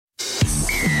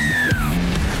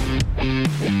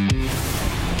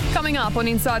up on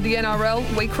Inside the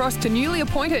NRL, we cross to newly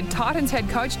appointed Titans head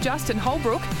coach Justin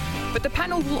Holbrook, but the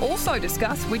panel will also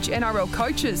discuss which NRL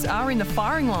coaches are in the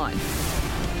firing line.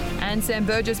 And Sam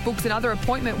Burgess books another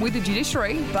appointment with the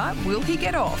judiciary, but will he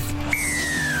get off?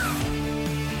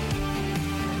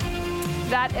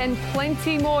 That and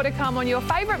plenty more to come on your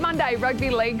favourite Monday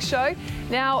Rugby League show.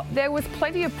 Now, there was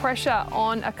plenty of pressure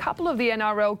on a couple of the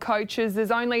NRL coaches.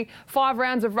 There's only 5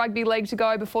 rounds of Rugby League to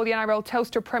go before the NRL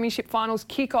Telstra Premiership Finals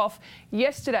kick off.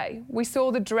 Yesterday, we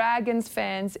saw the Dragons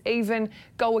fans even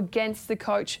go against the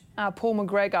coach, Paul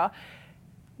McGregor.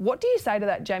 What do you say to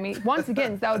that, Jamie? Once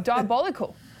again, they were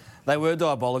diabolical. They were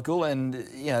diabolical, and,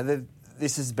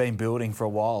 this has been building for a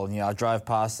while. I drove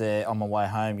past there on my way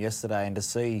home yesterday, and to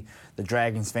see the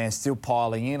Dragons fans still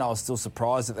piling in, I was still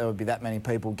surprised that there would be that many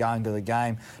people going to the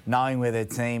game, knowing where their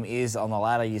team is on the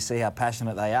ladder. You see how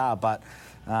passionate they are, but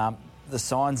the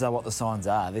signs are what the signs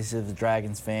are. This is the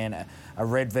Dragons fan, a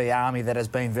Red V Army that has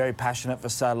been very passionate for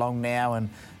so long now, and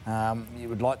you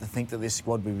would like to think that this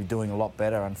squad would be doing a lot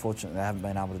better. Unfortunately, they haven't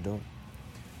been able to do it.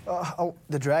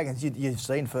 The Dragons, you've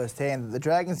seen firsthand, the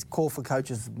Dragons call for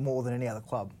coaches more than any other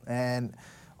club. And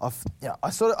I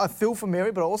feel for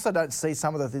Mary, but I also don't see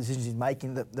some of the decisions he's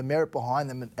making, the merit behind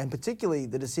them, and particularly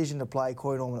the decision to play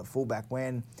Corey Norman at fullback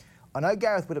when I know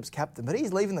Gareth Widdop's captain, but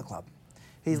he's leaving the club.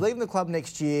 He's leaving the club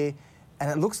next year, and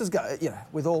it looks as though,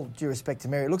 with all due respect to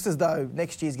Mary, it looks as though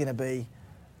next year's going to be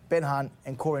Ben Hunt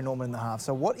and Corey Norman in the half.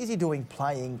 So what is he doing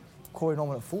playing Corey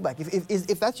Norman at fullback?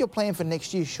 If that's your plan for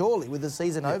next year, surely, with the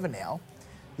season over now,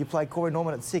 you play Corey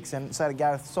Norman at 6 and say to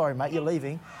Gareth, sorry, mate, you're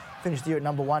leaving. Finish the year at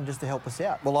number 1 just to help us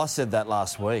out. Well, I said that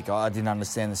last week. I didn't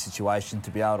understand the situation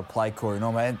to be able to play Corey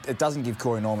Norman. And it doesn't give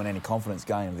Corey Norman any confidence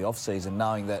going into the off-season,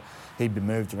 knowing that he'd be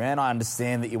moved around. I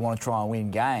understand that you want to try and win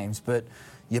games, but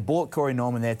you bought Corey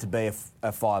Norman there to be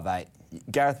a 5'8".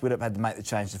 Gareth Widdop had to make the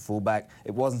change to fullback.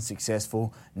 It wasn't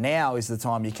successful. Now is the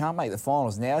time. You can't make the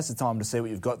finals. Now is the time to see what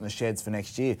you've got in the sheds for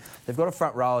next year. They've got a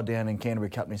front rower down in Canterbury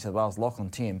Cup New South Wales, Lachlan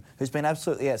Tim, who's been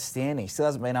absolutely outstanding. Still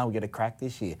hasn't been able to get a crack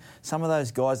this year. Some of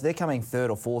those guys, they're coming 3rd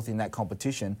or 4th in that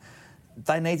competition.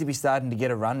 They need to be starting to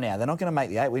get a run now. They're not going to make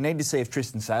the 8. We need to see if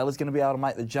Tristan Saylor's going to be able to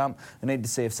make the jump. We need to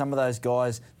see if some of those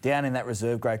guys down in that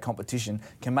reserve grade competition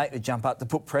can make the jump up to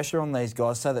put pressure on these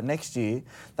guys so that next year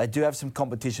they do have some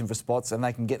competition for spots and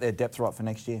they can get their depth right for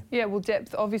next year. Yeah, well,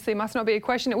 depth obviously must not be a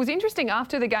question. It was interesting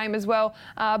after the game as well.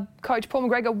 Coach Paul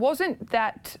McGregor wasn't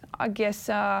that,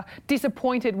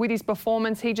 disappointed with his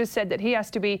performance. He just said that he has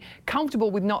to be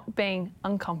comfortable with not being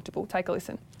uncomfortable. Take a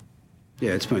listen.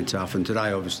 Yeah, it's been tough, and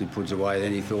today obviously puts away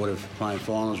any thought of playing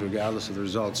finals regardless of the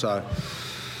result. So,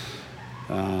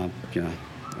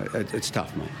 it's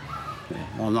tough, mate. Yeah.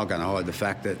 I'm not going to hide the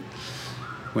fact that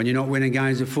when you're not winning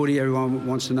games of footy, everyone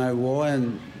wants to know why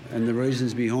and the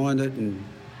reasons behind it, and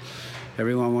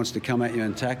everyone wants to come at you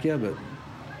and attack you. But,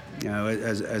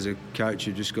 as a coach,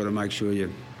 you've just got to make sure you're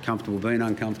comfortable being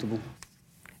uncomfortable.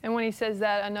 And when he says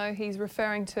that, I know he's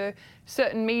referring to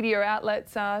certain media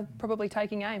outlets probably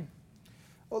taking aim.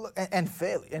 Well, look, and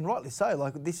fairly, and rightly so.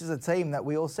 This is a team that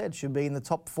we all said should be in the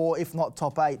top 4, if not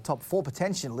top 8, top 4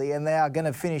 potentially, and they are going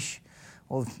to finish.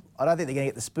 Well, I don't think they're going to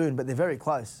get the spoon, but they're very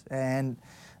close. And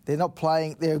they're not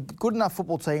playing. They're a good enough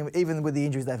football team, even with the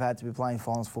injuries they've had, to be playing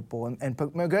finals football. And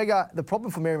McGregor, the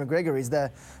problem for Mary McGregor is the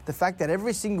fact that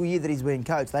every single year that he's been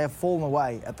coached, they have fallen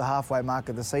away at the halfway mark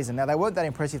of the season. Now, they weren't that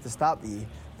impressive to start the year.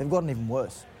 They've gotten even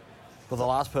worse. Well, the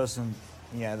last person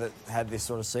that had this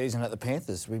sort of season at the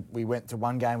Panthers. We went to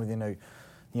one game within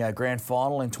a grand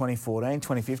final in 2014.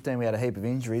 2015, we had a heap of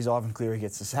injuries. Ivan Cleary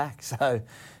gets the sack. So,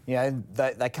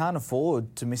 they can't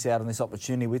afford to miss out on this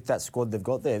opportunity with that squad they've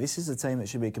got there. This is a team that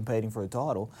should be competing for a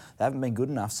title. They haven't been good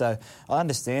enough. So, I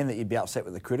understand that you'd be upset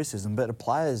with the criticism, but the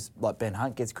players like Ben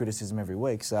Hunt gets criticism every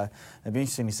week. So, it'd be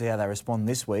interesting to see how they respond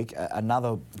this week.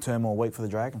 Another turmoil week for the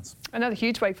Dragons. Another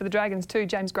huge week for the Dragons too.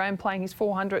 James Graham playing his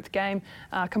 400th game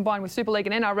combined with Super League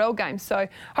and NRL games. So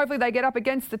hopefully they get up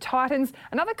against the Titans.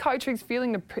 Another coach who's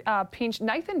feeling the pinch,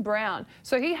 Nathan Brown.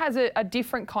 So he has a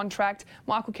different contract.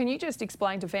 Michael, can you just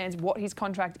explain to fans what his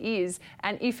contract is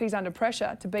and if he's under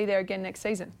pressure to be there again next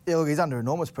season? Yeah, look, he's under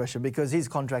enormous pressure because his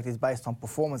contract is based on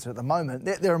performance. At the moment,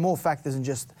 there are more factors than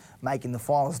just making the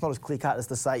finals. It's not as clear-cut as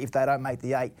to say if they don't make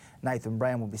the 8, Nathan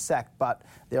Brown will be sacked. But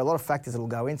there are a lot of factors that will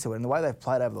go into it. And the way they've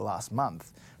played over the last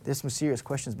month, there's some serious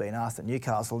questions being asked at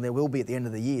Newcastle, and there will be at the end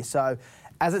of the year. So,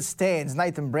 as it stands,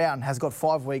 Nathan Brown has got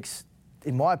 5 weeks,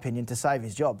 in my opinion, to save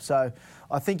his job. So,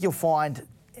 I think you'll find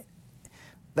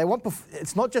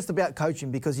it's not just about coaching,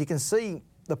 because you can see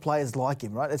the players like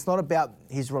him, right? It's not about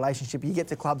his relationship. You get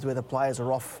to clubs where the players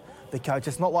are off the coach.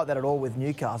 It's not like that at all with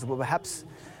Newcastle, but perhaps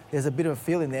there's a bit of a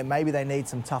feeling there. Maybe they need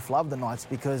some tough love, the Knights,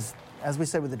 because, as we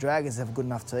said with the Dragons, they have a good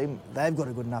enough team. They've got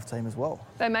a good enough team as well.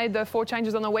 They made the 4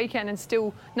 changes on the weekend and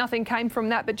still nothing came from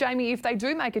that. But, Jamie, if they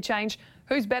do make a change,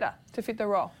 who's better to fit the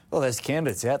role? Well, there's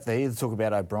candidates out there. You talk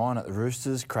about O'Brien at the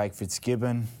Roosters, Craig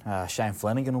Fitzgibbon, Shane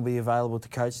Flanagan will be available to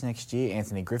coach next year.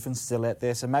 Anthony Griffin's still out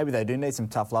there, so maybe they do need some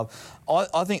tough love.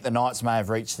 I think the Knights may have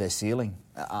reached their ceiling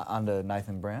under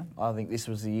Nathan Brown. I think this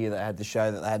was the year that had to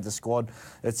show that they had the squad.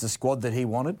 It's the squad that he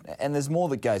wanted, and there's more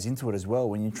that goes into it as well.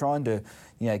 When you're trying to,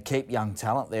 keep young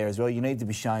talent there as well, you need to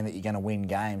be showing that you're going to win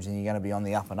games and you're going to be on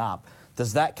the up and up.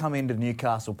 Does that come into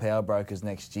Newcastle power brokers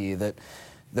next year? That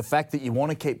the fact that you want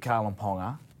to keep Kalyn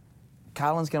Ponga,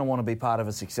 Kalyn's going to want to be part of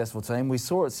a successful team. We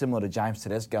saw it similar to James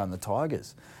Tedesco and the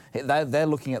Tigers. They're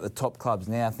looking at the top clubs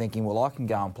now thinking, well, I can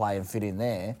go and play and fit in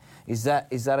there. Is that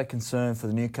a concern for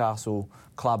the Newcastle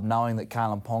club, knowing that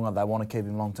Kalyn Ponga, they want to keep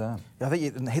him long term? I think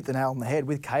you hit the nail on the head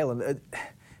with Kalyn.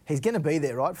 He's going to be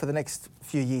there, right, for the next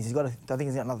few years. I think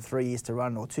he's got another 3 years to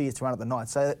run, or 2 years to run at the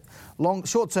Knights. So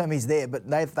short term he's there, but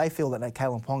they feel that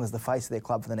Kalyn Ponga is the face of their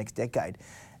club for the next decade.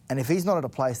 And if he's not at a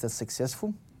place that's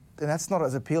successful, then that's not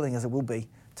as appealing as it will be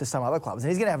to some other clubs. And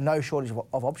he's going to have no shortage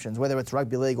of options, whether it's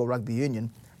rugby league or rugby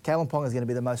union. Kalyn Ponga is going to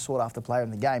be the most sought-after player in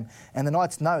the game. And the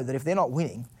Knights know that if they're not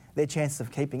winning, their chances of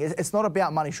keeping it. It's not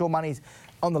about money. Sure, money's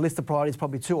on the list of priorities,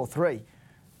 probably 2 or 3.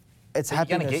 It's happiness.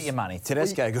 You're going to get your money.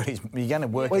 Tedesco, you're going to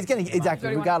work. Well, he's going to,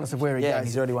 exactly, regardless of where he goes.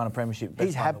 He's already won a premiership.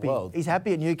 He's happy. He's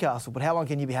happy at Newcastle, but how long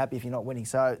can you be happy if you're not winning?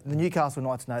 So the Newcastle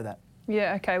Knights know that.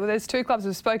 Yeah, OK. Well, there's 2 clubs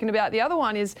we've spoken about. The other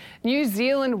one is New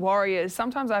Zealand Warriors.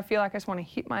 Sometimes I feel like I just want to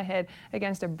hit my head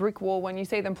against a brick wall when you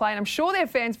see them play, and I'm sure their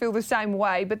fans feel the same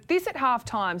way. But this at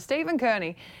half-time, Stephen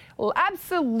Kearney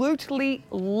absolutely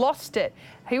lost it.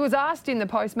 He was asked in the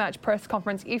post-match press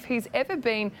conference if he's ever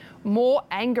been more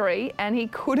angry, and he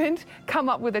couldn't come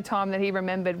up with a time that he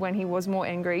remembered when he was more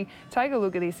angry. Take a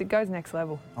look at this. It goes next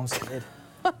level. I'm scared.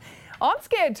 I'm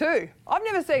scared too. I've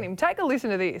never seen him. Take a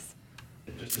listen to this.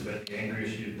 Just about the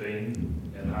angriest you've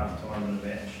been at half time in the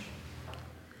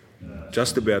match.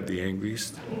 Just about the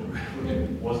angriest.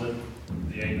 Was it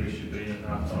the angriest you've been at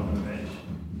half time in the match?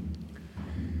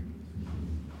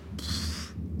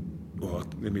 Well,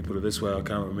 let me put it this way, I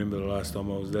can't remember the last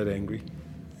time I was that angry.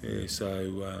 Yeah,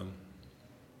 so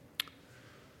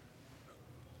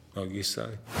I guess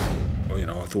so.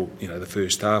 Well, I thought, the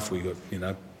first half we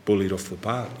got, bullied off the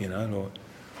park,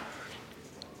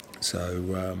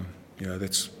 So,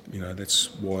 that's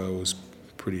why I was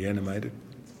pretty animated.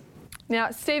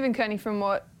 Now, Stephen Kearney, from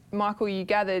what, Michael, you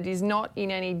gathered, is not in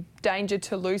any danger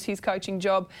to lose his coaching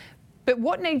job. But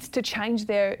what needs to change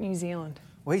there at New Zealand?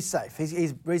 Well, he's safe.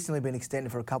 He's recently been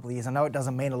extended for a couple of years. I know it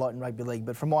doesn't mean a lot in rugby league,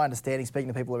 but from my understanding, speaking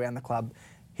to people around the club,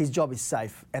 his job is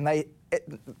safe. And they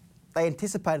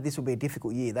anticipated this would be a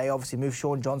difficult year. They obviously moved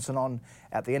Sean Johnson on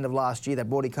at the end of last year. They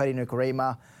brought in Cody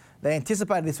Nukarima. They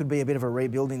anticipated this would be a bit of a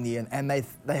rebuilding year, and they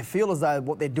feel as though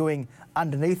what they're doing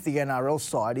underneath the NRL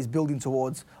side is building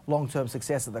towards long-term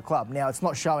success at the club. Now, it's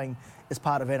not showing as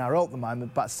part of NRL at the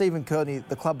moment, but Stephen Kearney,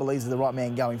 the club believes, is the right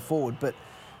man going forward. But,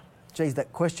 geez,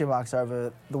 that question marks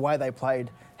over the way they played,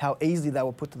 how easily they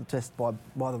were put to the test by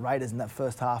the Raiders in that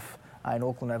first half in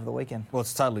Auckland over the weekend. Well,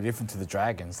 it's totally different to the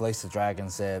Dragons. At least the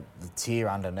Dragons, the tier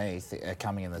underneath, are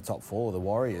coming in the top 4. The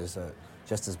Warriors are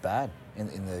just as bad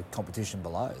in the competition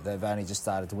below. They've only just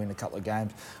started to win a couple of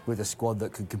games with a squad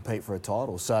that could compete for a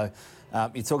title. So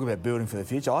you talk about building for the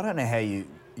future. I don't know how you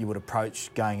would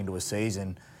approach going into a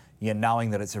season,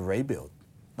 knowing that it's a rebuild.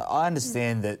 I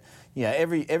understand that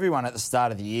everyone at the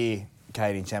start of the year,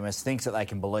 Katie and Chamis, thinks that they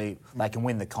can believe they can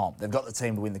win the comp. They've got the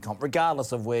team to win the comp,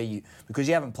 regardless of because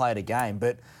you haven't played a game.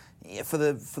 But for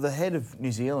the head of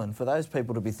New Zealand, for those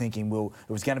people to be thinking, well,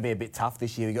 it was going to be a bit tough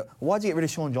this year. Why'd you get rid of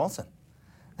Sean Johnson?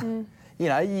 Mm.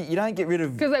 You don't get rid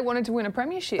of... Because they wanted to win a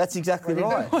premiership. That's exactly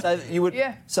right. So you would.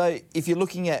 Yeah. So if you're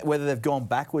looking at whether they've gone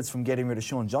backwards from getting rid of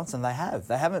Sean Johnson, they have.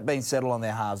 They haven't been settled on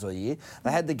their halves all year.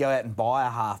 They had to go out and buy a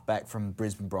halfback from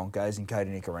Brisbane Broncos in Cody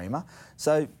Nukarima.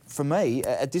 So for me,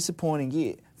 a disappointing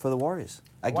year for the Warriors.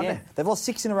 Again, they've lost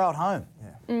 6 in a row at home.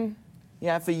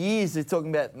 Yeah. For years they're talking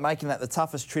about making that the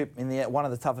toughest trip one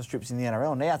of the toughest trips in the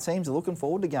NRL. Now teams are looking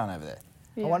forward to going over there.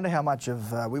 Yeah. I wonder how much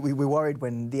of... we worried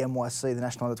when the NYC, the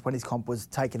National Under-20s comp, was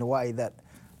taken away, that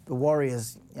the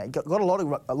Warriors got a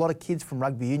lot of kids from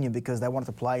rugby union because they wanted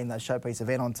to play in that showpiece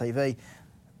event on TV.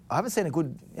 I haven't seen a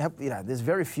good... there's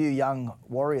very few young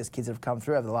Warriors kids that have come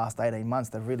through over the last 18 months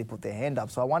that have really put their hand up.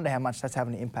 So I wonder how much that's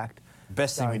having an impact.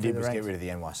 Best thing we did was get rid of the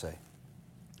NYC.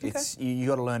 You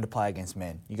got to learn to play against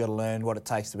men. You got to learn what it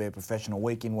takes to be a professional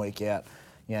week in, week out.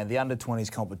 the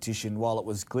under-20s competition, while it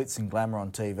was glitz and glamour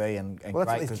on TV and Well, great...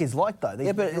 that's what these kids like, though.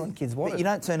 These kids want but it. you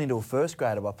don't turn into a first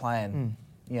grader by playing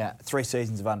 3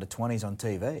 seasons of under-20s on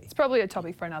TV. It's probably a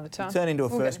topic for another time. You turn into a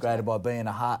first grader by being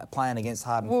playing against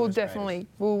hardened We'll first definitely,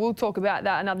 graders. we'll talk about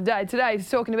that another day. Today, he's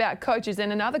talking about coaches,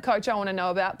 and another coach I want to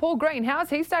know about, Paul Green. How's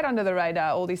he stayed under the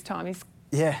radar all this time?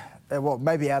 Well,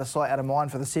 maybe out of sight, out of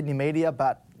mind for the Sydney media,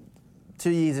 but 2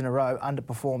 years in a row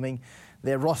underperforming.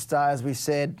 Their roster, as we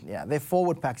said, their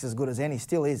forward pack's as good as any,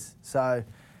 still is. So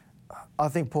I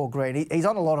think Paul Green, he's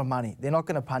on a lot of money. They're not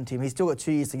going to punt him. He's still got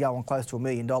 2 years to go on close to $1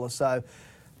 million. So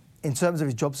in terms of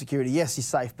his job security, yes, he's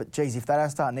safe, but geez, if they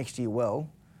don't start next year well,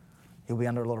 he'll be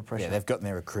under a lot of pressure. Yeah, they've gotten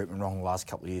their recruitment wrong the last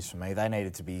couple of years for me. They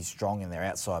needed to be strong in their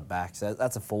outside backs.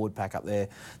 That's a forward pack up there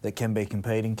that can be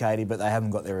competing, Katie, but they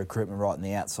haven't got their recruitment right in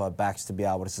the outside backs to be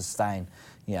able to sustain,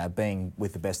 being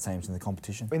with the best teams in the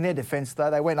competition. In their defence,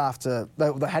 though, they went after...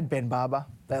 They had Ben Barber.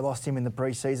 They lost him in the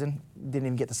pre-season. Didn't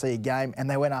even get to see a game. And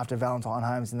they went after Valentine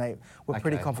Holmes, and they were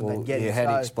pretty confident they'd get him. How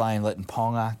do you explain letting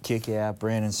Ponga kick out,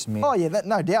 Brandon Smith? Oh, yeah,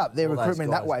 no doubt. Their all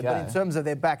recruitment those that way. guys But in terms of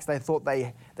their backs, they thought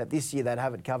that this year they'd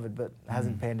have it covered, but it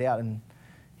hasn't panned out, and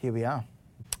here we are.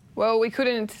 Well, we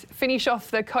couldn't finish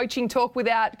off the coaching talk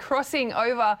without crossing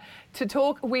over to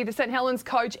talk with St Helens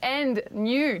coach and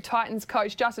new Titans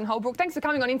coach, Justin Holbrook. Thanks for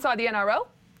coming on Inside the NRL.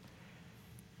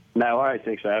 No worries,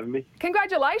 thanks for having me.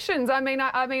 Congratulations. I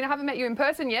haven't met you in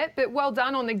person yet, but well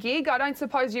done on the gig. I don't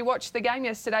suppose you watched the game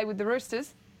yesterday with the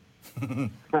Roosters? Yes,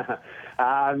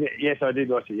 I did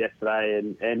watch it yesterday,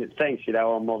 and thanks.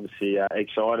 I'm obviously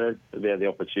excited about the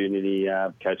opportunity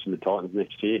coaching the Titans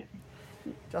next year.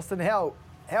 Justin, how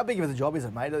big of a job is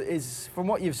it, mate? Is from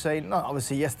what you've seen,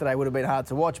 obviously yesterday would have been hard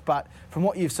to watch, but from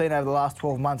what you've seen over the last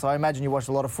 12 months, I imagine you watched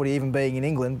a lot of footy, even being in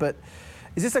England, but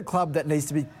is this a club that needs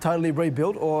to be totally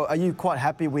rebuilt, or are you quite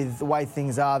happy with the way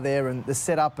things are there and the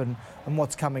setup and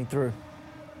what's coming through?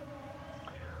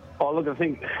 Oh, look, I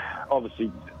think,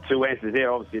 obviously, two answers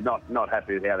there. Obviously, not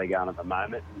happy with how they're going at the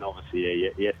moment, and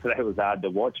obviously, yesterday was hard to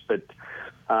watch, but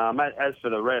as for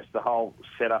the rest, the whole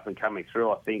setup and coming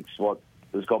through, I think is what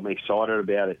has got me excited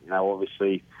about it.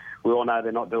 Obviously, we all know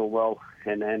they're not doing well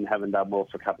and haven't done well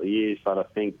for a couple of years. But I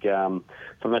think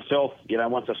for myself,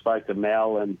 once I spoke to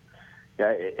Mel and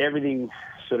everything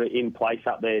sort of in place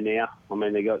up there now. I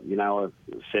mean, they got, I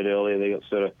said earlier, they got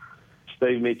sort of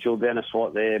Steve Mitchell, Dennis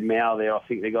Watt there, Mao there. I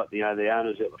think they got, the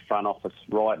owners at the front office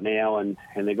right now, and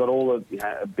they got all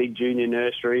the, a big junior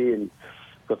nursery and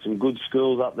got some good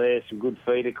schools up there, some good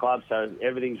feeder clubs, so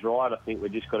everything's right. I think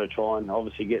we've just got to try and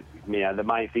obviously get, the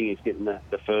main thing is getting the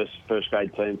first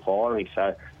grade team firing. So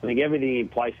I think everything in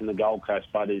place in the Gold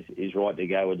Coast, Bud, is right to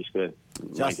go. We're just going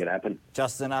to make it happen.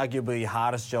 Justin, arguably your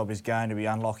hardest job is going to be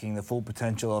unlocking the full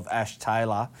potential of Ash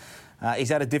Taylor. He's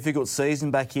had a difficult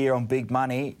season back here on big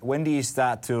money. When do you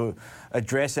start to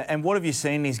address it? And what have you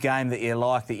seen in his game that you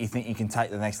like, that you think you can take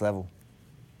to the next level?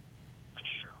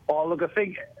 Oh, look, I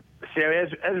think, Sarah,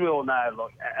 as we all know,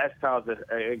 look, Ash Taylor's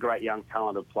a great young,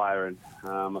 talented player. And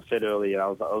I said earlier, I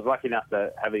was lucky enough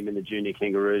to have him in the junior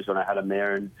Kangaroos when I had him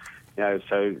there. And,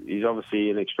 so he's obviously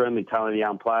an extremely talented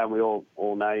young player. And we all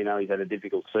know, he's had a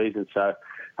difficult season. So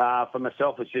for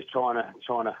myself, it's just trying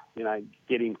to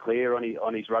get him clear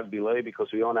on his rugby league, because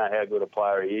we all know how good a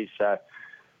player he is. So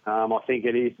I think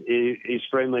it is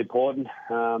extremely important.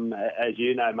 As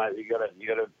you know, mate, you got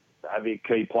to have your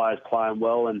key players playing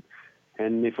well, and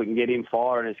if we can get him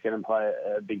firing, it's going to play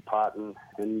a big part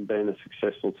in being a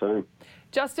successful team.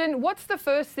 Justin, what's the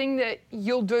first thing that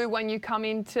you'll do when you come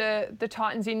into the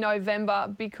Titans in November?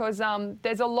 Because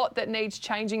there's a lot that needs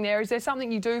changing there. Is there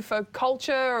something you do for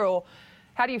culture, or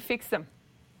how do you fix them?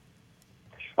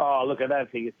 Oh, look, I don't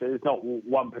think it's not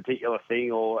one particular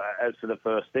thing. Or as for the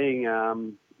first thing,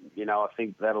 I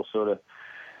think that'll sort of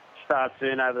start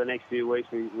soon over the next few weeks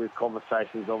with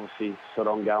conversations, obviously, sort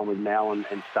of ongoing with Mal and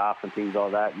staff and things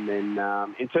like that. And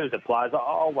then in terms of players,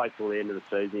 I'll wait till the end of the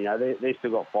season. They've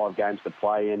still got 5 games to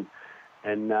play in,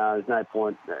 and there's no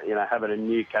point, having a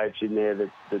new coach in there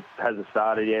that hasn't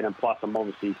started yet. And plus, I'm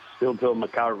obviously still doing my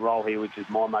current role here, which is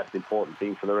my most important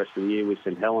thing for the rest of the year with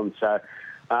St Helens. So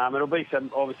it'll be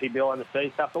some, obviously,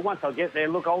 behind-the-scenes stuff. But once I get there,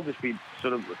 look, I'll just be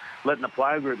sort of letting the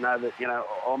player group know that,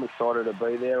 I'm excited to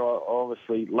be there. I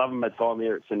obviously loving my time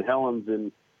here at St Helens,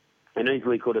 and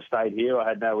easily could have stayed here. I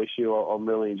had no issue. I'm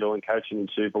really enjoying coaching in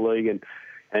Super League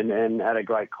and at a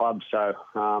great club. So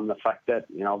the fact that,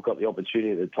 I've got the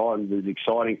opportunity at the Titans is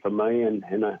exciting for me, and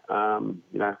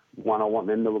one I want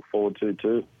them to look forward to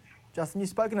too. Justin, you've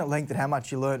spoken at length at how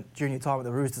much you learnt during your time at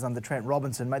the Roosters under Trent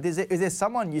Robinson. Mate, is there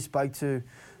someone you spoke to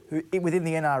within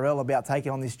the NRL about taking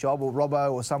on this job, or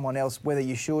Robbo or someone else, whether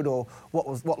you should, or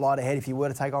what lied ahead if you were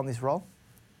to take on this role?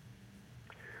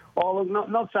 Oh, look,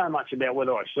 not so much about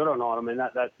whether I should or not. I mean,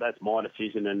 that's my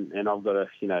decision, and I've got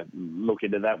to, look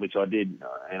into that, which I did,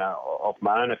 off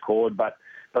my own accord. But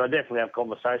I definitely have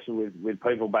conversation with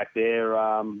people back there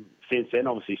since then.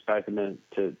 Obviously, spoken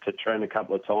to Trent a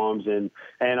couple of times, and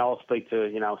I'll speak to,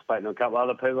 I've spoken to a couple of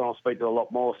other people, and I'll speak to a lot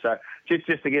more. So just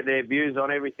to get their views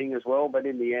on everything as well. But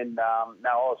in the end, I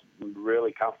was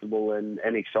really comfortable and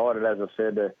excited, as I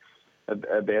said,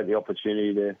 about the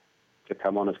opportunity to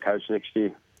come on as coach next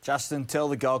year. Justin, tell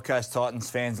the Gold Coast Titans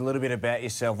fans a little bit about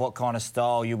yourself, what kind of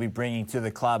style you'll be bringing to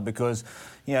the club, because,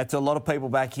 to a lot of people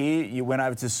back here, you went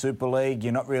over to Super League,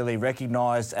 you're not really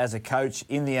recognised as a coach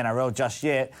in the NRL just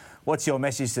yet. What's your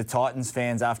message to Titans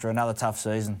fans after another tough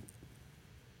season?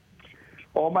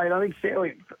 Oh, mate, I think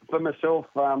certainly for myself,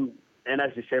 and as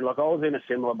you said, I was in a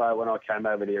similar boat when I came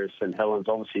over here at St Helens.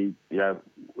 Obviously,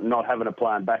 not having a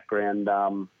playing background,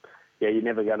 you're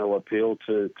never going to appeal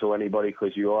to anybody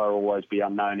because you are always be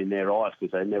unknown in their eyes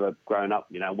because they've never grown up,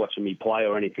 watching me play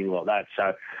or anything like that.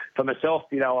 So for myself,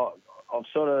 I've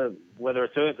sort of, whether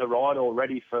it's earned the right or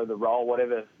ready for the role,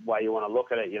 whatever way you want to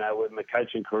look at it, with my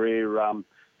coaching career, I've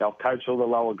coached all the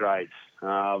lower grades.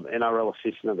 NRL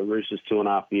assistant at the Roosters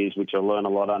 2.5 years, which I learned a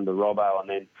lot under Robbo. And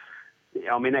then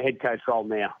I'm in a head coach role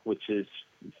now, which is,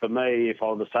 for me, if I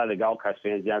were to say to the Gold Coast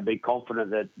fans, be confident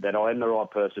that I am the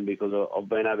right person because I've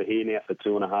been over here now for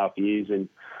 2.5 years and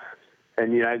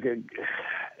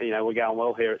we're going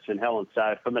well here at St Helens.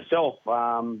 So for myself,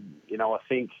 I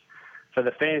think for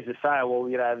the fans to say, well,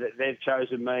 they've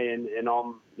chosen me and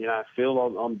I'm, feel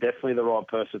I'm definitely the right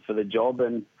person for the job.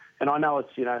 And I know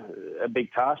it's, a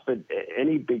big task, but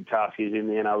any big task is in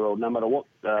the NRL. No matter what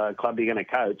club you're going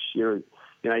to coach, you're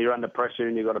under pressure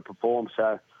and you've got to perform.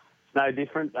 So no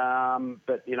different,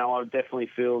 but I definitely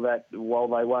feel that while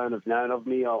they won't have known of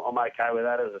me, I'm okay with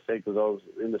that, as I said, because I was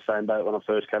in the same boat when I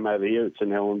first came over here at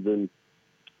St Helens, and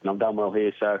I've done well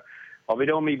here. So I'll be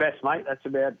doing my best, mate. That's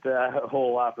about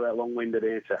all after that long-winded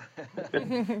answer.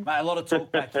 Mate, a lot of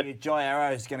talk back here. Jai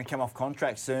Arrow is going to come off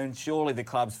contract soon. Surely the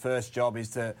club's first job is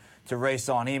to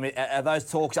re-sign him. Are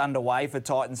those talks underway for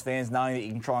Titans fans, knowing that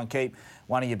you can try and keep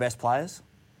one of your best players?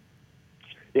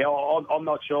 Yeah, I'm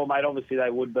not sure, mate. Obviously they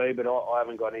would be, but I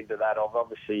haven't got into that. I've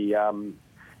obviously,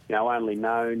 only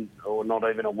known, or not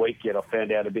even a week yet. I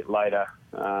found out a bit later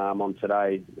on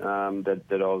today that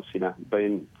I was,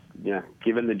 being,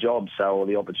 given the job, or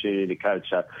the opportunity to coach.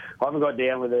 So I haven't got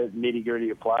down with the nitty-gritty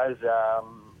of players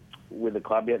with the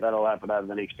club yet. That'll happen over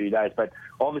the next few days. But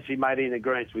obviously, mate, in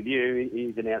agreement with you,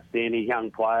 he's an outstanding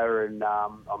young player, and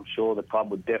I'm sure the club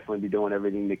would definitely be doing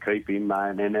everything to keep him,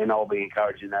 and I'll be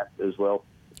encouraging that as well.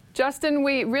 Justin,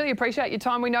 we really appreciate your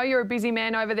time. We know you're a busy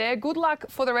man over there. Good luck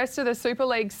for the rest of the Super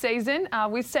League season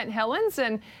with St Helens,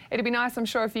 and it'd be nice, I'm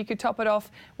sure, if you could top it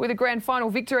off with a grand final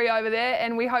victory over there,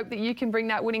 and we hope that you can bring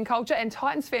that winning culture, and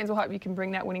Titans fans will hope you can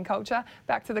bring that winning culture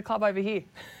back to the club over here.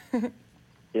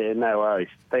 Yeah, no worries.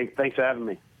 Thanks for having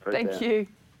me. Thank you.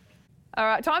 All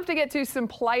right, time to get to some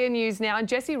player news now. And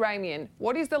Jesse Ramian,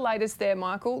 what is the latest there,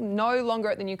 Michael? No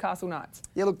longer at the Newcastle Knights.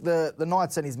 Yeah, look, the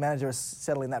Knights and his manager are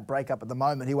settling that breakup at the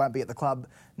moment. He won't be at the club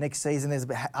next season. There's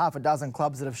about half a dozen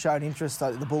clubs that have shown interest,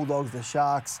 so the Bulldogs, the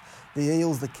Sharks, the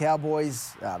Eels, the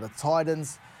Cowboys, the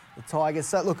Titans, the Tigers.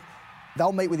 So, look,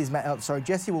 they'll meet with his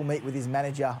Jesse will meet with his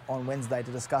manager on Wednesday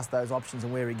to discuss those options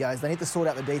and where he goes. They need to sort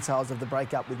out the details of the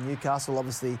breakup with Newcastle.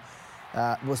 Obviously,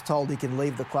 was told he can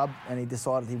leave the club, and he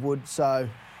decided he would. So,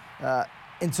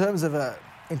 in terms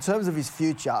of his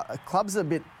future, clubs are a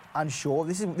bit unsure.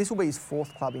 This will be his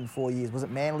fourth club in 4 years. Was it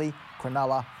Manly,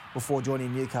 Cronulla before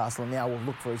joining Newcastle, and now we'll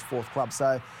look for his fourth club. So,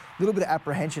 a little bit of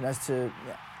apprehension as to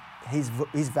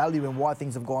his value and why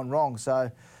things have gone wrong. So,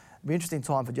 it'll be an interesting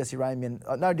time for Jesse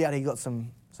Ramian. No doubt he got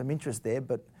some interest there,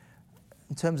 but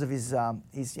in terms of his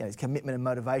commitment and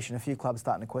motivation, a few clubs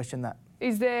starting to question that.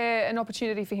 Is there an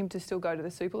opportunity for him to still go to the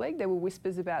Super League? There were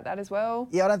whispers about that as well.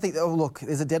 Yeah, I don't think... Oh, look,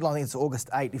 there's a deadline. I think it's August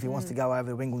 8 if he wants to go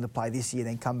over to England to play this year,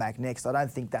 then come back next. I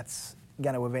don't think that's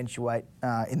going to eventuate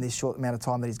in this short amount of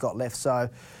time that he's got left. So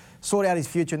sort out his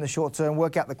future in the short term,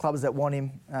 work out the clubs that want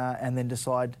him, and then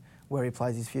decide where he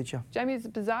plays his future. Jamie, it's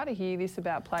bizarre to hear this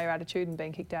about player attitude and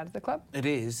being kicked out of the club. It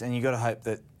is, and you've got to hope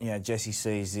that Jesse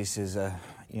sees this as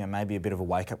maybe a bit of a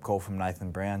wake-up call from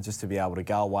Nathan Brown, just to be able to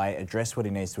go away, address what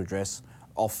he needs to address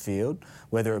off field,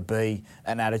 whether it be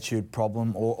an attitude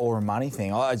problem or a money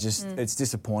thing. It's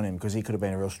disappointing because he could have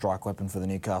been a real strike weapon for the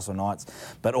Newcastle Knights.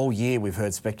 But all year we've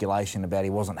heard speculation about he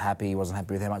wasn't happy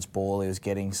with how much ball he was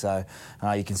getting. So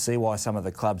you can see why some of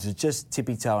the clubs are just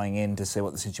tippy-toeing in to see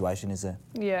what the situation is there.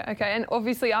 Yeah, okay. And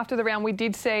obviously after the round we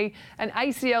did see an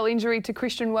ACL injury to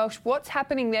Christian Welch. What's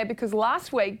happening there? Because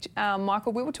last week,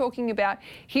 Michael, we were talking about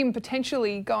him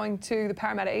potentially going to the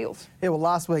Parramatta Eels. Yeah, well,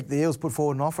 last week the Eels put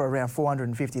forward an offer around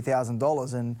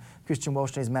 $450,000 and Christian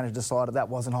Welch and his manager decided that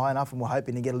wasn't high enough and we're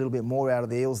hoping to get a little bit more out of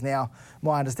the Eels. Now,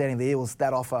 my understanding of the Eels,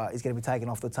 that offer is going to be taken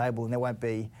off the table and there won't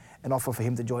be an offer for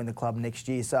him to join the club next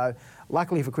year. So,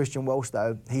 luckily for Christian Welch,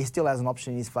 though, he still has an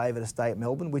option in his favour to stay at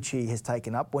Melbourne, which he has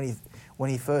taken up. When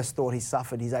he first thought he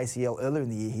suffered his ACL earlier in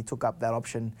the year, he took up that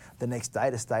option the next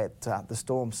day to stay at the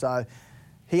Storm. So,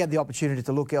 he had the opportunity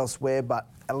to look elsewhere, but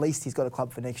at least he's got a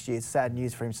club for next year. It's sad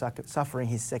news for him suffering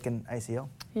his second ACL.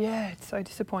 Yeah, it's so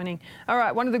disappointing. All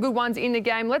right, one of the good ones in the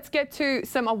game. Let's get to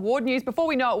some award news. Before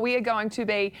we know it, we are going to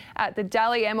be at the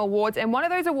Dally M Awards, and one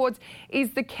of those awards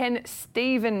is the Ken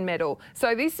Stephen Medal.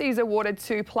 So this is awarded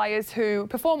to players who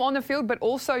perform on the field but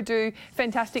also do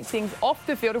fantastic things off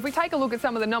the field. If we take a look at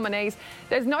some of the nominees,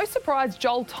 there's no surprise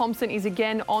Joel Thompson is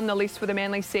again on the list for the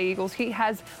Manly Sea Eagles. He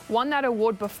has won that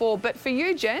award before. But for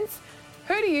you, gents,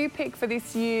 who do you pick for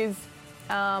this year's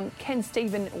Ken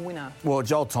Stephen winner? Well,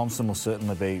 Joel Thompson will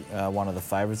certainly be one of the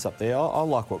favourites up there. I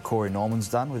like what Corey Norman's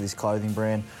done with his clothing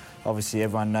brand. Obviously,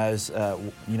 everyone knows,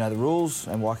 the rules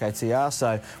and YKTR.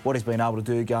 So what he's been able to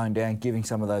do going down, giving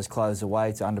some of those clothes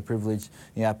away to underprivileged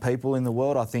people in the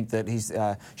world, I think that he's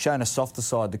shown a softer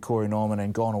side to Corey Norman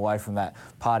and gone away from that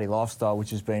party lifestyle,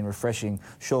 which has been refreshing,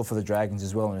 sure, for the Dragons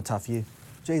as well in a tough year.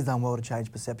 He's done well to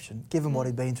change perception, given what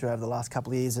he'd been through over the last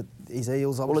couple of years at his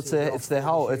Eels. Well, it's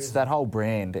that whole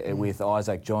brand with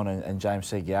Isaac John and James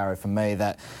Seguiaro for me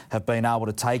that have been able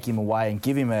to take him away and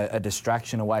give him a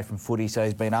distraction away from footy, so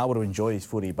he's been able to enjoy his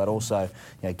footy, but also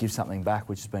give something back,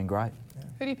 which has been great. Yeah.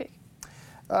 Who do you pick?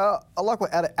 I like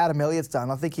what Adam Elliott's done.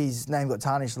 I think his name got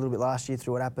tarnished a little bit last year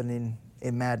through what happened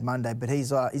in Mad Monday, but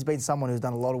he's been someone who's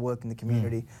done a lot of work in the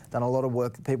community, done a lot of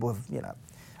work that people have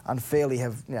unfairly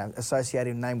have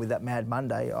associated his name with that Mad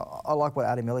Monday. I like what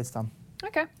Adam Elliott's done.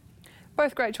 Okay.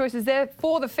 Both great choices there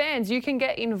for the fans. You can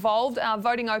get involved.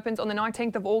 Voting opens on the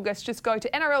 19th of August. Just go to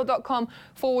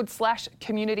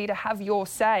nrl.com/community to have your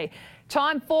say.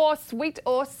 Time for sweet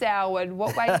or soured.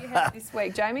 What way do you have this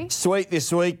week, Jamie? Sweet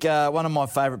this week. One of my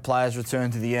favourite players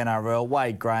returned to the NRL.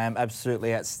 Wade Graham,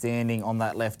 absolutely outstanding on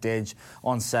that left edge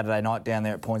on Saturday night down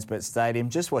there at PointsBet Stadium.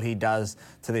 Just what he does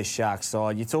to this Sharks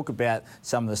side. You talk about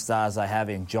some of the stars they have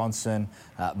in Johnson,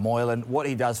 Moylan. What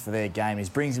he does for their game is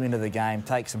brings them into the game,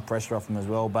 takes some pressure off them as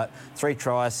well. But 3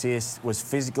 try assists, was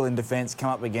physical in defence,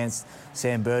 come up against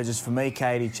Sam Burgess. For me,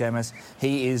 Katie Chemis,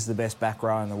 he is the best back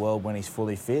row in the world when he's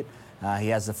fully fit. He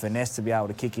has the finesse to be able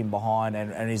to kick him behind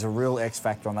and he's a real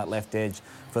X-factor on that left edge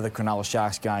for the Cronulla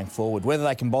Sharks going forward. Whether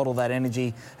they can bottle that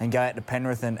energy and go out to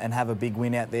Penrith and have a big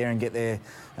win out there and get their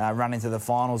run into the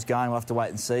finals going, we'll have to wait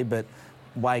and see. But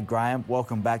Wade Graham,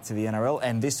 welcome back to the NRL.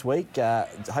 And this week,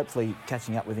 hopefully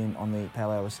catching up with him on the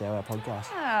Pale Hour Sour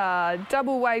podcast.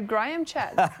 Double Wade Graham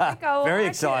chat. Very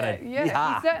excited.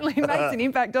 Yeah, he certainly makes an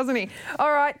impact, doesn't he?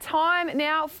 All right, time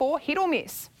now for Hit or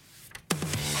Miss.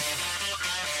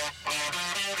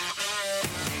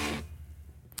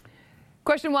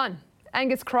 Question 1.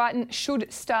 Angus Crichton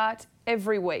should start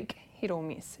every week. Hit or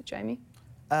miss, Jamie?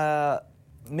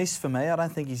 Miss for me. I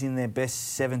don't think he's in their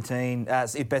best 13,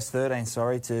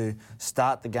 to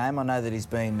start the game. I know that he's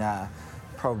been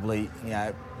probably,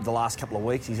 the last couple of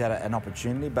weeks he's had an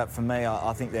opportunity, but for me,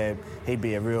 I think he'd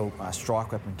be a real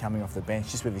strike weapon coming off the bench,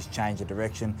 just with his change of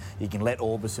direction. You can let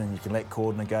Orbison, you can let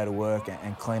Cordner go to work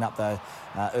and clean up though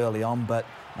early on, but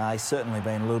he's certainly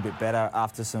been a little bit better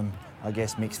after some,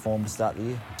 mixed form to start the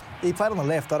year. He played on the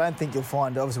left. I don't think you'll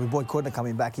find, obviously, with Boyd Cordner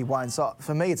coming back, he won't. So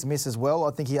for me, it's a miss as well.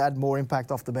 I think he had more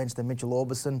impact off the bench than Mitchell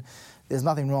Orbison. There's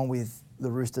nothing wrong with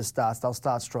the Roosters starts. They'll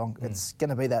start strong. It's going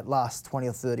to be that last 20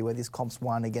 or 30 where this comp's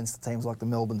won against the teams like the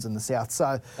Melbournes and the South.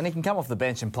 And he can come off the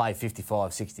bench and play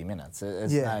 55, 60 minutes.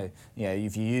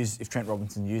 If Trent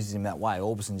Robinson uses him that way,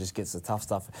 Orbison just gets the tough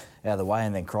stuff out of the way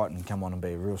and then Crichton can come on and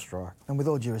be a real strike. And with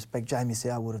all due respect, Jamie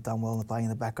Sow would have done well in playing in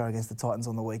the back row against the Titans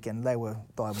on the weekend. They were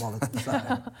diabolical.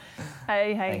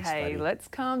 Hey, let's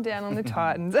calm down on the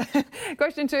Titans.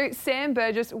 Question 2, Sam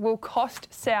Burgess will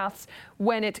cost Souths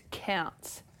when it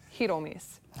counts. Hit or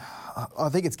miss? I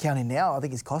think it's counting now. I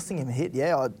think it's costing him a hit,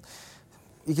 yeah.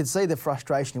 You can see the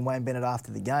frustration in Wayne Bennett after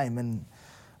the game, and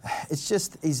it's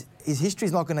just his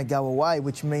history's not going to go away,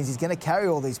 which means he's going to carry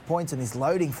all these points and this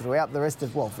loading throughout the rest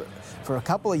of, for a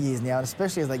couple of years now, and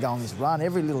especially as they go on this run,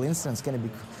 every little incident's going to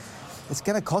be... It's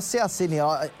going to cost South Sydney.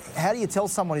 How do you tell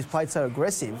someone who's played so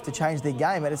aggressive to change their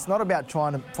game? And it's not about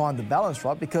trying to find the balance,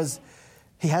 right? Because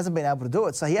he hasn't been able to do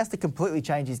it. So he has to completely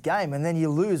change his game, and then you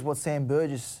lose what Sam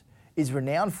Burgess is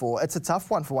renowned for. It's a tough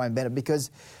one for Wayne Bennett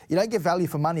because you don't get value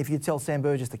for money if you tell Sam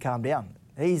Burgess to calm down.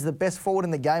 He's the best forward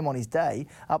in the game on his day,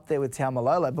 up there with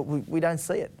Taumalolo, but we don't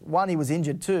see it. One, he was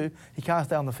injured. Two, he can't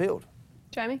stay on the field.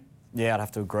 Jamie? Yeah, I'd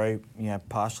have to agree,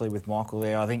 partially with Michael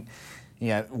there. I think,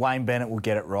 Wayne Bennett will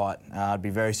get it right. I'd be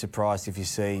very surprised if you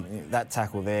see that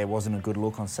tackle there wasn't a good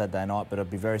look on Saturday night, but I'd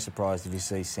be very surprised if you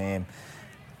see Sam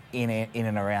in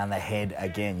and around the head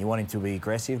again. You want him to be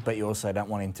aggressive, but you also don't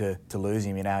want him to lose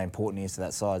him. You know how important he is to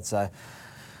that side. So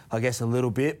I guess a little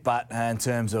bit, but in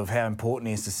terms of how important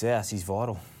he is to South, he's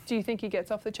vital. Do you think he gets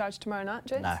off the charge tomorrow night,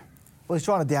 Jess? No. Well, he's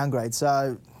trying to downgrade,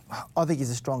 so I think he's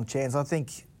a strong chance. I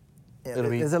think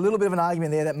there's a little bit of an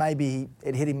argument there that maybe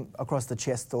it hit him across the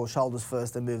chest or shoulders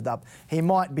first and moved up. He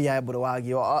might be able to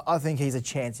argue. I think he's a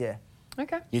chance, yeah.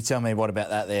 Okay. You tell me what about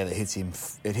that there that hits him?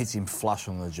 It hits him flush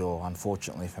on the jaw,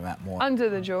 unfortunately for Matt Moore. Under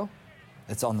the jaw.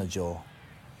 It's on the jaw.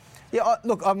 Yeah,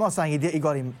 look, I'm not saying he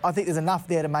got him. I think there's enough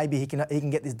there to maybe he can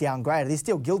get this downgraded. He's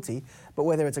still guilty, but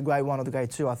whether it's a grade 1 or the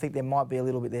grade 2, I think there might be a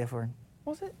little bit there for him.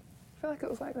 Was it? I feel like it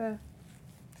was like there.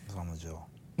 It's on the jaw.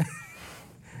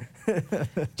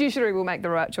 Judiciary will make the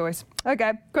right choice.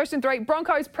 Okay, question 3.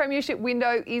 Broncos premiership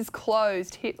window is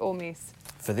closed. Hit or miss?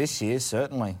 For this year,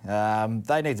 certainly.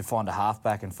 They need to find a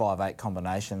halfback and 5'8"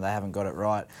 combination. They haven't got it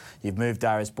right. You've moved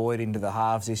Darius Boyd into the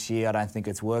halves this year. I don't think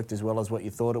it's worked as well as what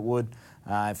you thought it would.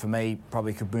 For me,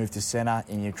 probably could move to centre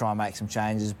and you try and make some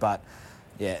changes. But,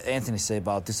 yeah, Anthony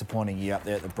Seibold, disappointing year up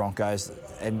there at the Broncos.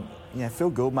 And, Phil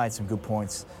Gould made some good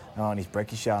points on his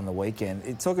brekkie show on the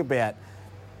weekend. Talk about,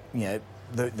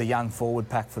 the young forward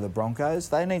pack for the Broncos.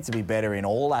 They need to be better in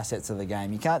all assets of the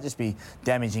game. You can't just be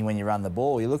damaging when you run the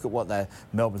ball. You look at what the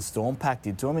Melbourne Storm pack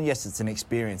did to them, and yes, it's an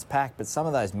experienced pack, but some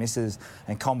of those misses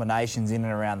and combinations in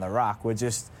and around the ruck were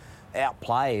just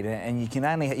outplayed, and you can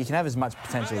have as much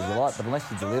potential as you like, but unless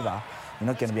you deliver, you're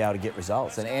not going to be able to get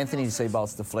results. And Anthony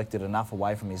Seibold's deflected enough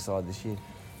away from his side this year.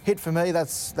 Hit for me,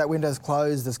 that window's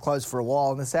closed. It's closed for a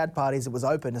while, and the sad part is it was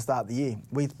open to start the year.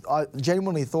 I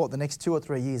genuinely thought the next 2 or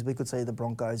 3 years we could see the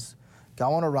Broncos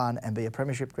go on a run and be a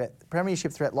premiership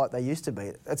threat like they used to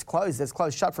be. It's closed. It's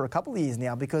closed shut for a couple of years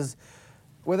now because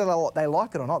whether they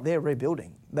like it or not, they're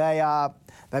rebuilding. They've lost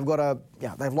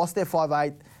their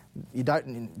 5'8".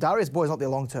 Darius Boyd's not their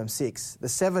long-term 6. The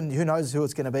 7, who knows who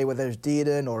it's going to be, whether it's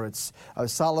Dearden or it's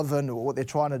O'Sullivan or what they're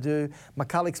trying to do.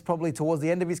 McCulloch's probably towards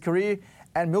the end of his career.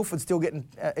 And Milford's still getting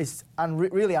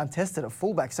really untested at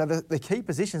fullback. So the key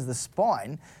positions, the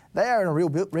spine, they are in a real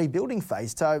rebuilding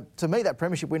phase. So to me, that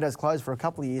premiership window's closed for a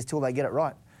couple of years till they get it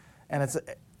right. And it's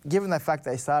given the fact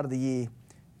they started the year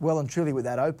well and truly with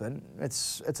that open,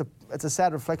 it's a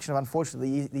sad reflection of,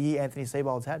 unfortunately, the year Anthony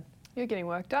Seibold's had. You're getting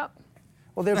worked up.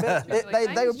 Well, they were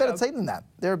a better team than that.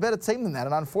 They're a better team than that,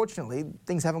 and unfortunately,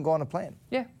 things haven't gone to plan.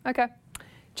 Yeah, okay.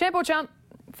 Champ or chump?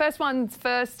 First one's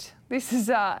first. This is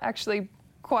actually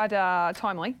quite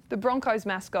timely. The Broncos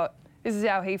mascot, this is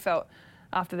how he felt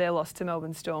after their loss to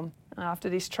Melbourne Storm. After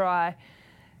this try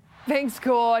being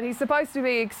scored, he's supposed to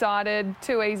be excited.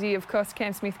 Too easy, of course.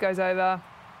 Cam Smith goes over.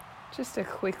 Just a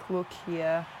quick look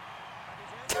here.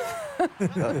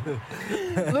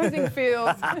 Losing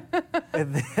field.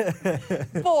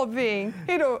 Poor thing.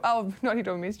 Not hit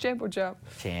or miss. Champ or jump?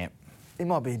 Champ. He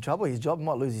might be in trouble. He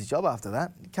might lose his job after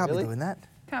that. He can't be doing that.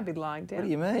 Can't be lying down. What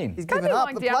do you mean? He's given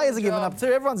up. The players are giving up too.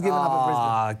 Everyone's giving up at Brisbane.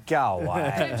 Ah, go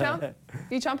away. Chump?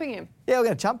 You chumping him? Yeah, we're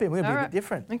going to chump him. We're going to be a bit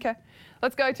different. Okay.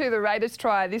 Let's go to the Raiders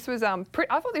try. This was I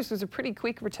thought this was a pretty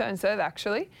quick return serve,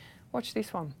 actually. Watch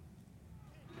this one.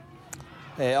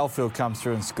 Yeah, Oldfield comes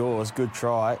through and scores. Good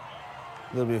try.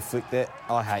 A little bit of flick there.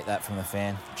 I hate that from the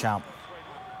fan. Chump.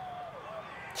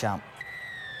 Chump.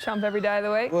 Chump every day of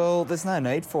the week? Well, there's no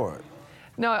need for it.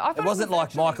 No, I thought it wasn't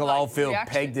like Michael Oldfield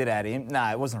reaction. pegged it at him. No,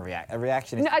 it wasn't a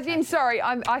reaction. No,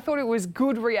 I thought it was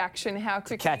good reaction, how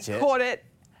quickly he caught it.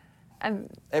 And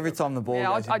every time the ball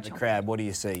goes into the crowd, what do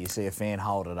you see? You see a fan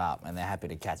hold it up and they're happy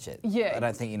to catch it. Yeah. I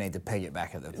don't think you need to peg it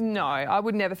back at them. No, I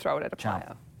would never throw it at a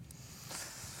player.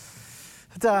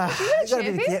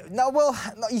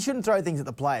 You shouldn't throw things at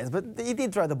the players, but he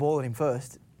did throw the ball at him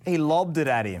first. He lobbed it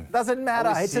at him. Doesn't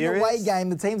matter. It's an away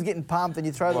game. The team's getting pumped, and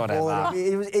you throw the ball at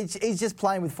him. He's just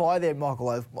playing with fire there,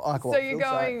 Michael. So you're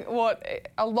going, what?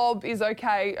 A lob is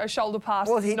okay, a shoulder pass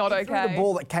is not okay. He threw the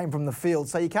ball that came from the field,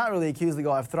 so you can't really accuse the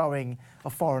guy of throwing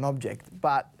a foreign object.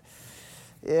 But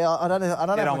Yeah, I don't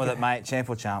know. Get on with it, mate. Champ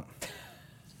or chump?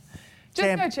 Just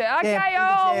Champ. go champ. Okay, Champ.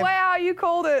 oh, Champ. wow, you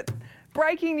called it.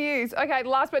 Breaking news. Okay,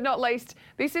 last but not least,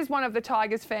 this is one of the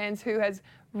Tigers fans who has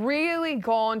really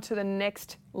gone to the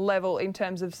next level in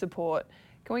terms of support.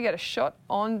 Can we get a shot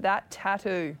on that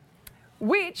tattoo?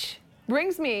 Which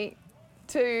brings me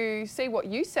to see what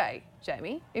you say,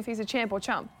 Jamie, if he's a champ or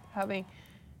chump having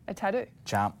a tattoo.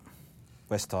 Chump.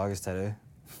 West Tigers tattoo.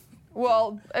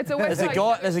 Well, it's a West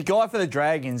Tigers. There's a guy for the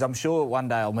Dragons. I'm sure one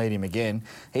day I'll meet him again.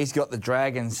 He's got the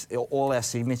Dragons, all our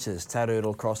signatures tattooed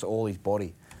across all his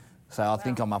body. So I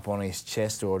think I'm up on his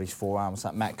chest or his forearm or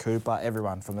something. Matt Cooper,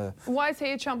 everyone from the... Why is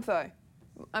he a chump, though?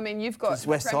 I mean, you've got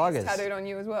West Tigers tattooed on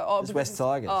you as well. Oh, It's West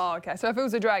Tigers. Oh, okay. So if it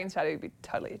was a Dragons tattoo, it'd be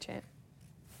totally a champ.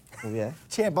 Well, yeah.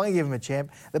 Champ, I'm going to give him a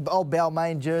champ. The old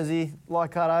Balmain jersey,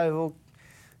 Leichhardt Oval.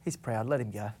 He's proud. Let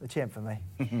him go. The champ for me.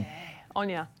 On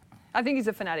ya. I think he's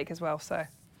a fanatic as well, so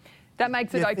that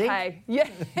makes it You okay. Yeah,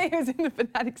 he was in the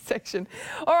fanatic section.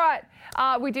 All right,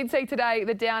 we did see today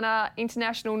the Downer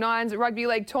International Nines Rugby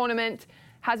League tournament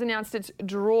has announced its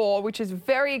draw, which is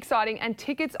very exciting, and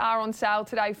tickets are on sale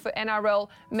today for NRL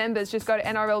members. Just go to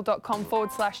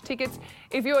nrl.com/tickets.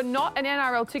 If you're not an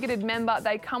NRL ticketed member,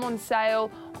 they come on sale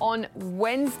on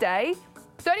Wednesday.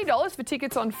 $30 for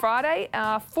tickets on Friday,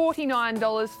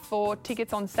 $49 for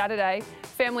tickets on Saturday.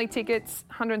 Family tickets,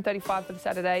 $135 for the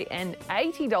Saturday and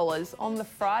 $80 on the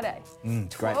Friday.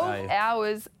 It's great 12 value.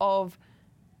 hours of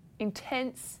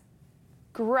intense,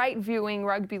 great viewing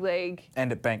rugby league.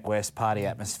 And at Bank West, party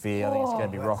atmosphere. I think it's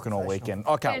going to be rocking all weekend.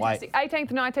 I can't wait. Fantastic. 18th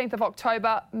and 19th of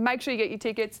October. Make sure you get your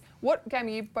tickets. What game are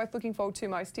you both looking forward to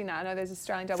most in that? I know there's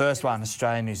Australian double. First one,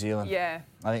 Australia, New Zealand. Yeah.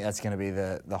 I think that's going to be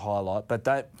the highlight. But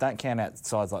don't count out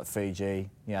sides like Fiji.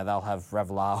 You know, they'll have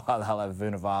Ravalawa, they'll have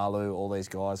Vunivalu, all these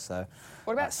guys. So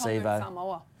What about Tonga and Sivo.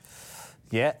 Samoa?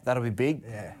 Yeah, that'll be big.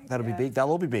 Yeah. That'll be big. They'll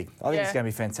all be big. I think it's Yeah. going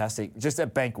to be fantastic. Just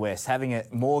at Bank West, having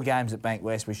more games at Bank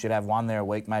West, we should have one there a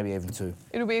week, maybe even two.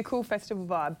 It'll be a cool festival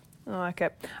vibe. I like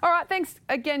it. All right, thanks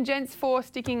again, gents, for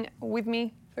sticking with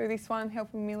me through this one,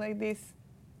 helping me lead this.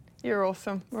 You're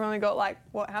awesome. We've only got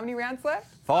how many rounds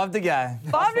left? 5 to go.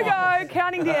 5 to go,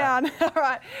 counting down. All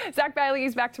right, Zach Bailey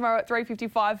is back tomorrow at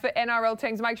 3:55 for NRL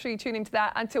Teams. Make sure you tune into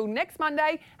that. Until next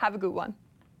Monday, have a good one.